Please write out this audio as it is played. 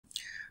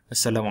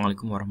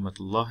Assalamualaikum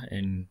warahmatullah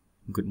and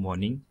good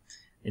morning.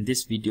 In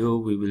this video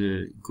we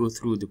will go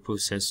through the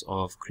process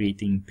of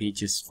creating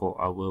pages for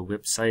our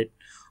website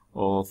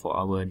or for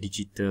our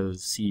digital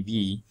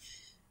CV.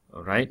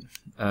 Alright,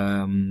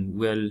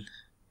 when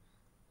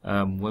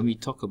we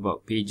talk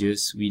about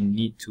pages, we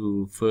need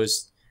to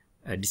first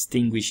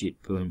distinguish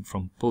it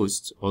from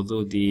posts,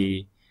 although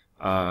they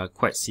are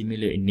quite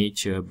similar in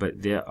nature,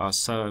 but there are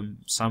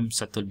some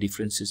subtle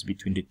differences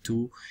between the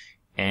two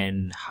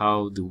and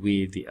how the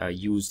way they are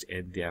used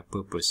and their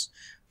purpose.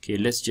 Okay,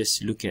 let's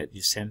just look at the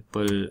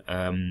sample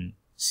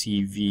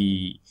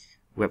CV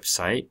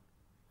website.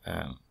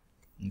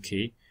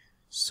 Okay,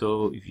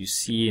 so if you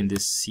see in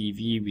this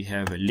CV, we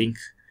have a link.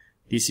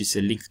 This is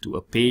a link to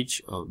a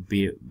page or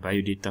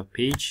biodata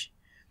page,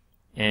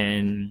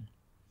 and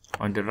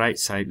on the right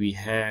side we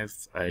have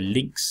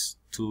links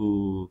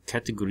to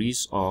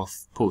categories of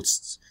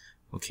posts.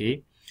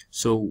 Okay,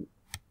 so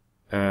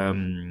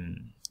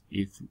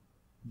if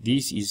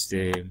this is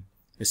the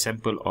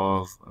sample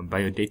of a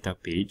biodata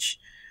page.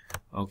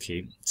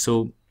 Okay,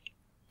 so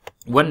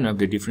one of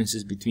the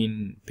differences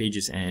between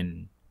pages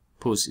and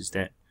posts is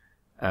that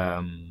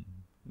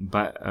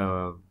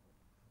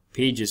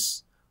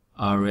pages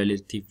are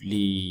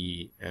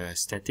relatively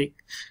static.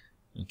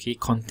 Okay,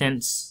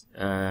 contents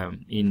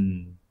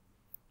in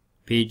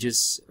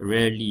pages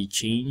rarely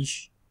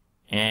change,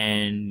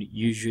 and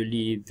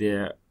usually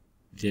there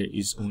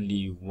is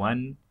only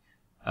one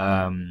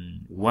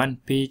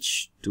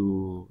page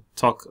to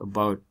talk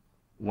about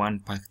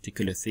one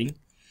particular thing,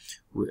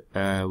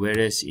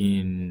 whereas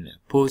in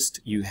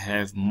post you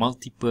have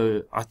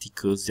multiple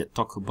articles that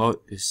talk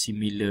about the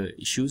similar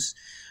issues.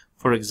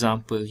 For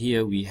example,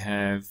 here we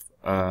have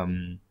a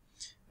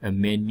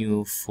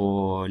menu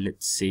for,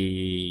 let's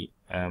say,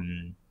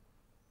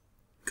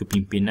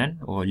 kepimpinan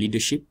or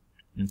leadership.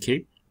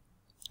 Okay,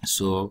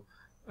 so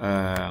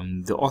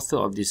the author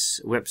of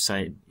this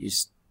website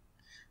is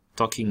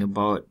talking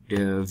about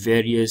the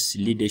various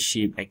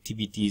leadership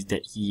activities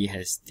that he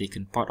has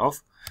taken part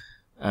of,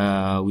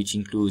 which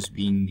includes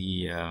being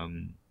the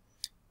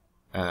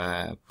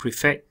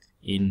prefect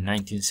in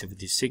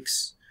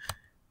 1976,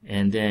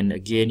 and then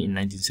again in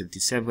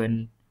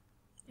 1977,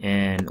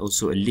 and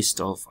also a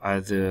list of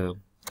other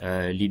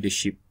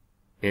leadership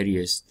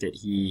areas that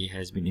he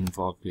has been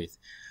involved with.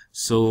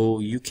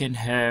 So you can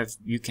add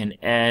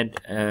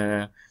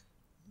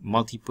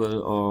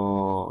multiple,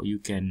 or you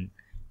can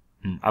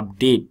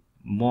update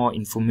more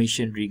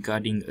information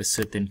regarding a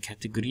certain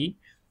category,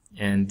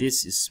 and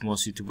this is more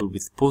suitable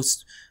with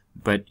posts.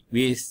 But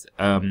with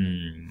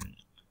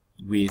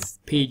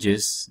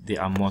pages, they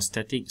are more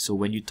static. So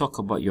when you talk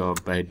about your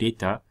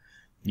biodata,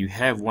 you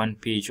have one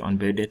page on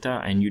biodata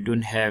and you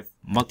don't have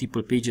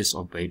multiple pages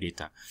of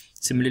biodata.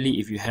 Similarly,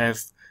 if you have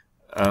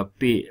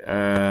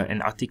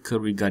an article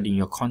regarding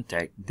your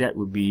contact, that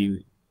would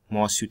be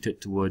more suited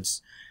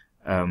towards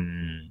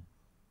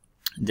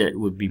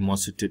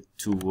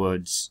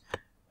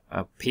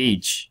a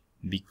page,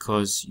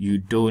 because you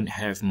don't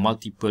have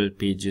multiple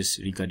pages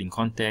regarding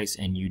contacts,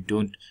 and you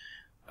don't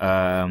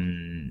have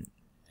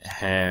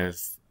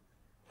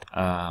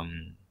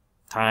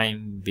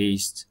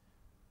time-based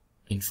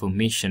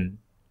information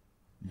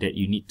that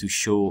you need to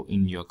show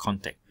in your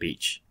contact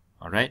page.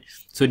 Alright,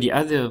 so the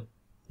other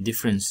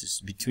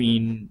differences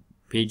between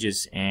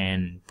pages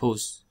and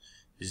posts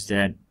is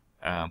that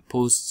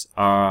posts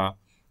are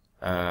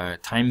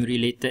time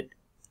related.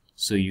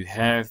 So you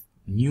have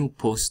new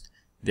posts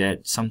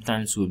that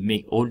sometimes will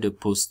make older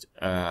posts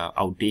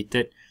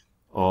outdated,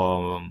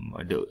 or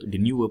the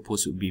newer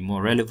posts will be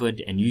more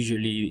relevant, and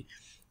usually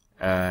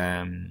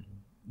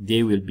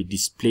they will be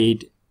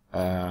displayed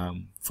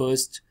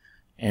first,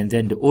 and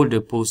then the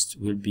older posts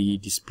will be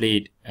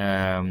displayed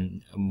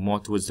more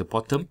towards the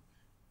bottom.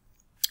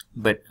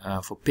 But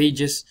for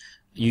pages,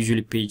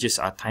 usually pages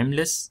are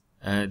timeless.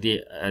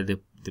 The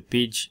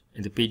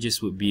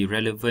pages would be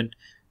relevant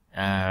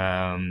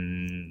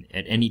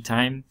at any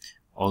time,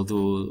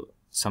 although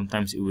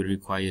sometimes it will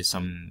require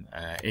some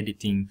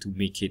editing to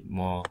make it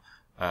more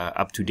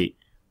up to date.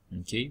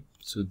 Okay,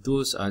 so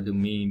those are the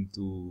main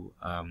two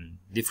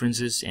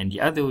differences. And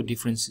the other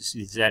difference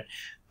is that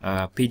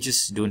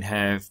pages don't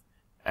have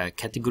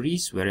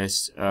categories,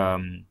 whereas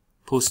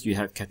post you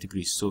have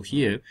categories. So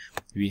here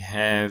we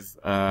have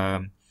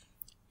 7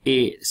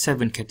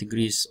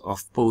 categories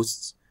of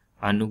posts: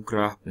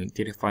 anugerah,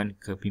 pengiktirafan,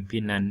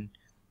 kepimpinan.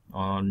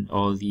 On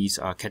all these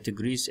are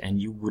categories, and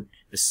you would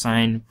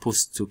assign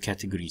posts to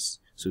categories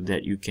so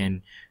that you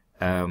can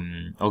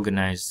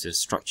organize the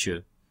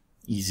structure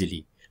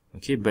easily.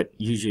 Okay, but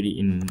usually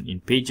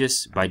in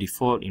pages, by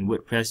default in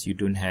WordPress, you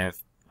don't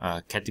have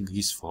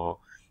categories for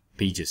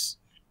pages.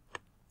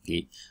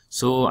 Okay,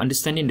 so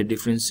understanding the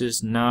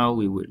differences, now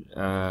we will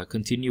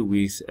continue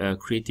with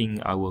creating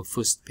our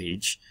first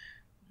page.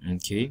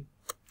 Okay,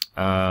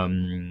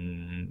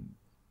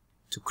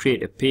 to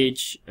create a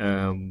page,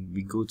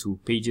 we go to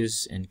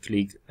pages and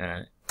click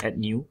add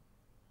new.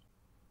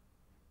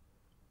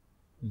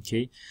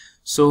 Okay,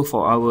 so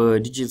for our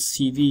digital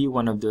CV,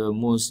 one of the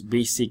most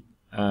basic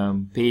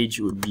page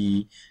would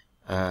be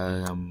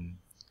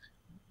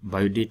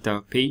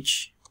biodata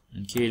page.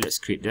 Okay, let's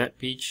create that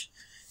page,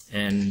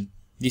 and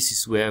this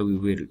is where we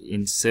will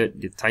insert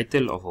the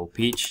title of our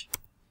page.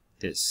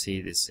 Let's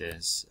say this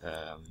as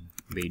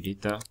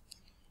biodata,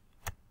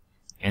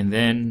 and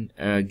then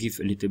give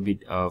a little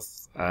bit of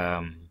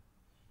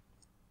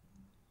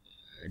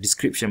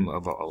description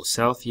about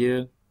ourselves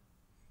here.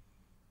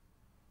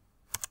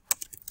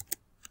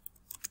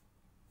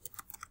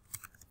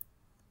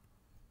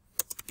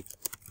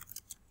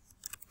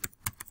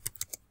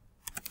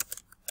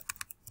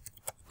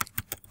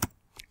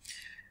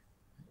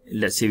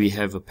 Let's say we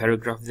have a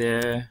paragraph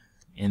there,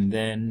 and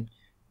then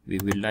we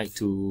would like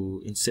to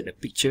insert a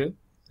picture,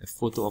 a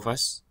photo of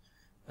us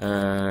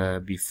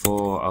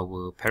before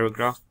our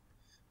paragraph.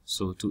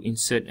 So to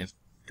insert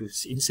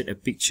a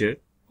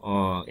picture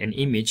or an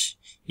image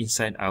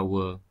inside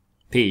our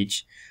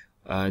page,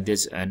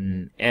 there's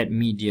an add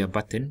media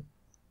button.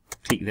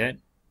 Click that,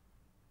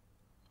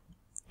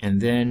 and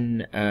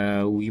then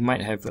we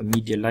might have a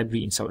media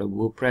library inside of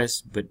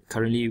WordPress, but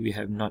currently we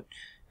have not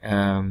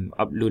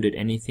uploaded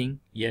anything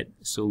yet,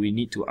 so we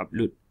need to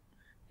upload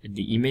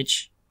the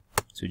image.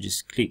 So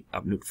just click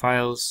upload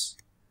files,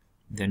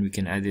 then we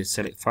can either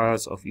select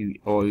files, or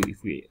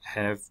if we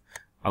have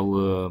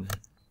our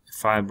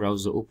file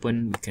browser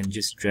open, we can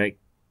just drag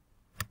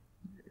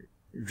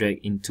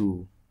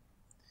into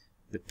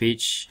the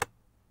page.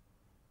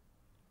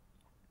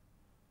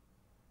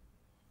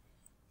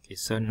 Okay,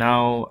 so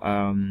now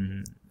a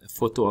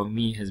photo of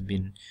me has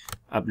been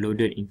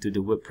uploaded into the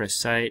WordPress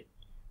site.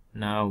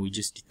 Now we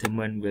just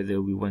determine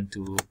whether we want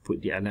to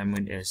put the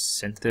alignment as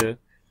center,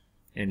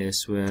 and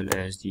as well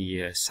as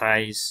the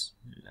size.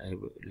 I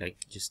would like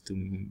just to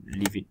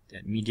leave it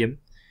at medium,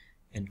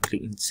 and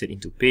click insert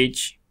into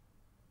page.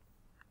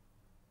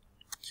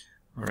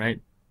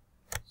 Alright,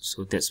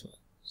 so that's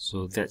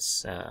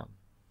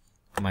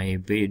my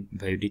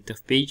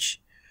biodata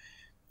page.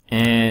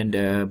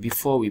 And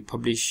before we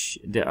publish,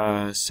 there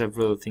are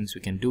several things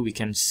we can do. We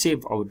can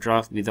save our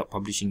draft without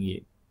publishing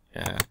it.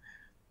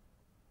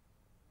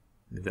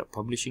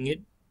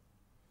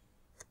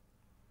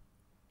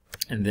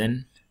 And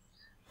then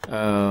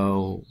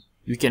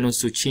we can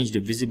also change the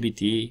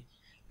visibility.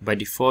 By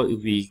default,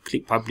 if we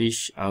click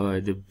publish,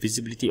 the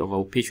visibility of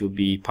our page will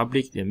be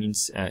public. That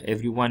means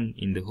everyone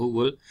in the whole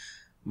world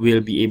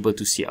will be able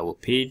to see our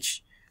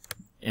page.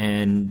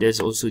 And there's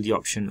also the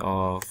option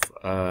of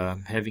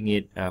having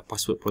it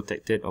password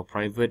protected or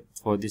private.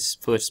 For this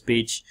first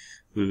page,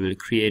 we will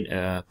create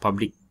a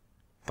public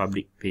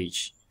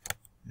page.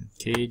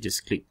 Okay,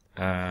 just click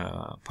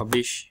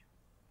publish,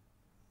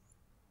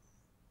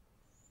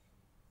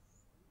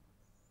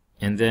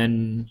 and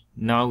then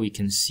now we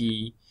can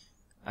see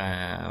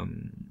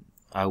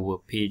our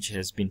page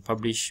has been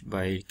published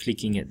by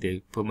clicking at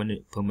the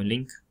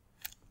permalink.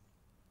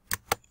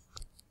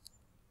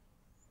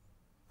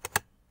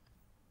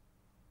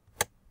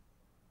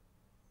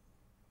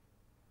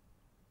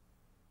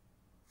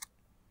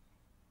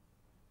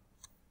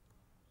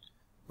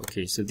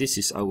 Okay, so this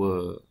is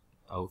our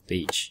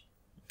page.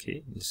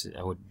 Okay, this is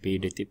our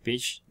biodata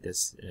page.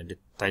 That's the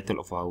title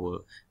of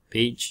our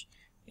page,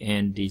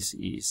 and this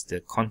is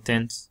the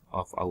content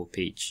of our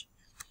page.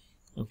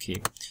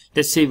 Okay,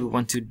 let's say we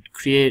want to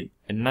create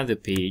another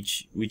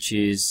page which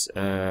is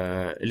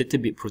a little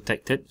bit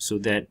protected, so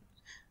that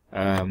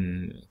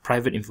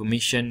private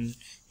information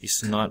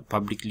is not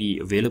publicly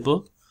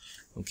available.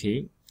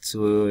 Okay, so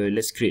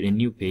let's create a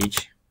new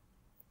page,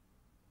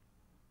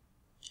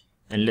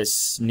 and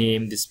let's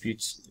name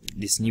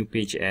this new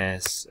page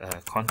as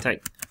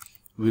contact.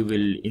 We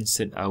will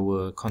insert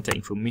our contact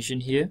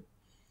information here.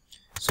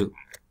 So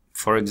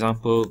for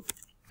example,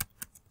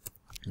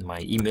 my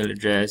email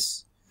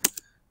address,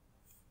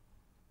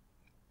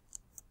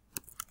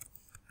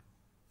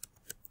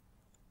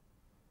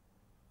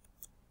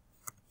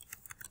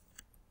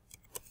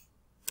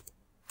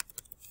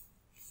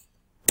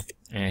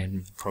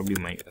 and probably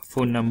my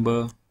phone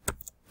number.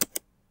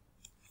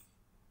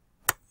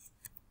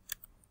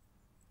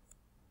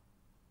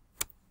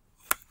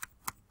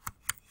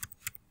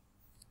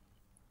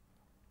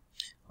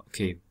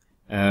 Okay,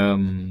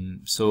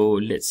 so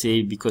let's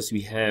say because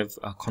we have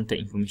contact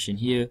information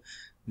here,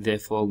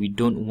 therefore we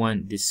don't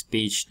want this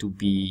page to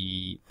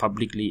be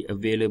publicly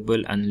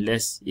available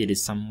unless it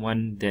is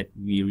someone that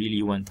we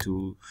really want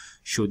to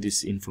show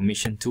this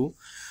information to.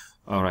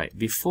 Alright,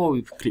 before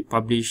we click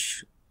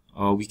publish,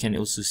 or we can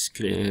also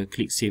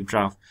click save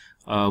draft,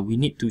 we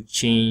need to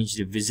change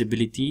the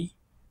visibility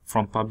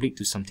from public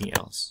to something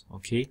else.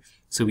 Okay,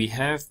 so we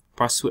have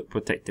password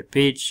protected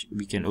page,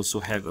 we can also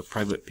have a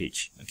private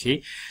page.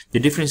 Okay, the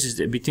difference is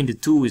that between the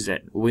two is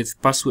that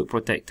with password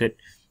protected,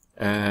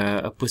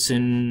 a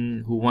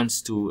person who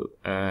wants to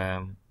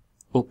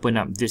open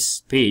up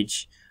this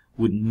page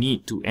would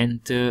need to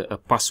enter a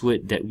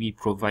password that we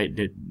provide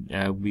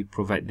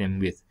them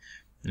with.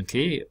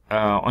 Okay,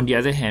 on the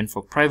other hand,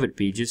 for private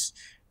pages,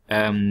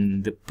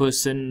 the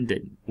person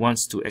that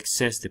wants to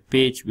access the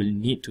page will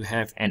need to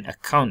have an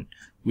account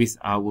with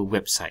our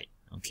website.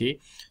 Okay,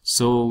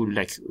 so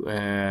like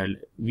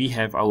we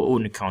have our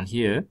own account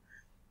here,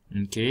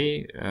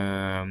 Okay,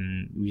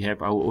 we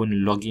have our own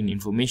login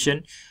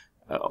information.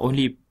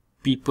 Only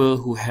people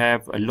who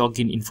have a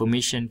login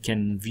information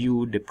can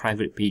view the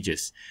private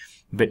pages.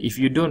 But if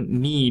you don't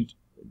need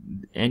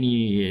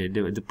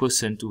the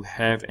person to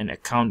have an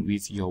account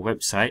with your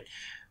website,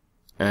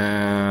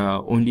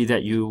 only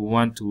that you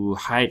want to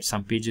hide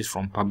some pages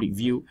from public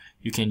view,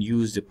 you can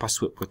use the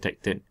password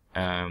protected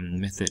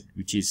method,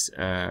 which is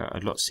a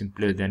lot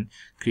simpler than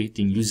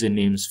creating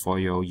usernames for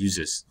your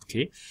users.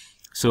 Okay,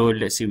 so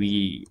let's say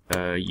we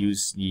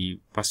use the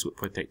password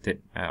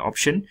protected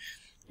option,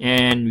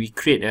 and we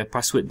create a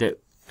password that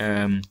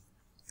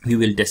we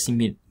will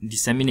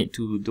disseminate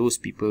to those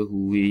people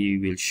who we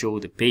will show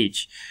the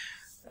page.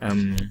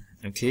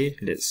 Okay,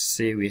 let's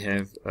say we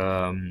have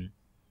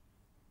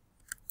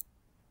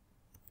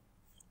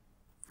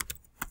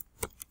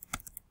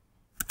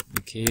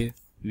okay,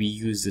 we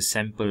use the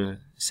sample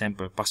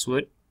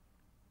password,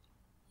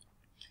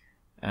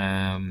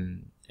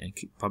 and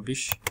click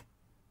publish.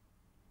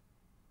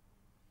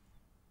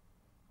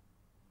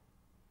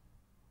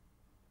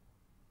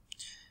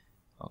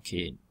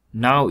 Okay,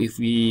 now if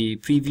we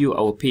preview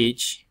our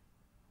page,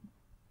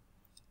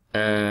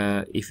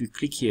 if we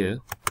click here,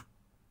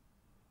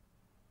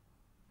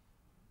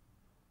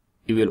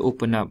 it will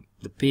open up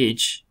the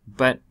page,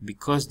 but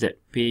because that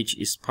page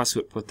is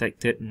password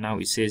protected, now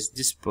it says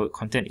this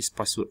content is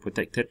password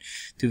protected.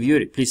 To view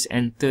it, please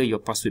enter your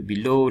password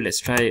below. Let's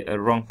try a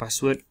wrong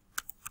password.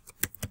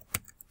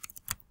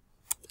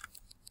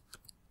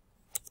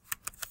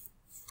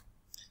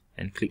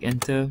 And click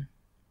enter.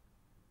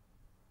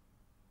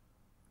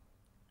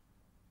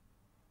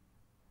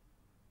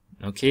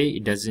 Okay,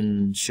 it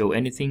doesn't show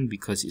anything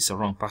because it's a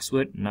wrong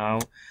password. Now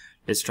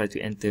let's try to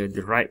enter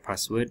the right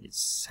password.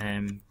 It's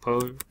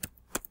sample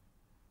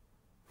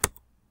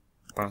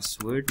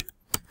password.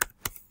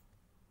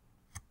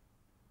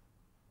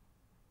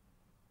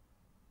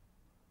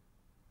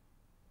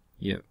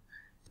 Yeah.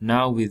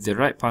 Now with the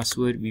right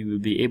password, we will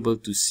be able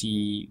to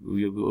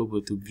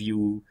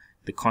view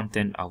the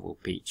content of our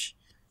page.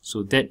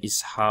 So that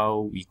is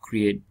how we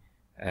create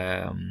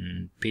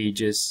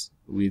pages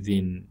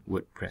within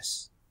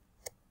WordPress.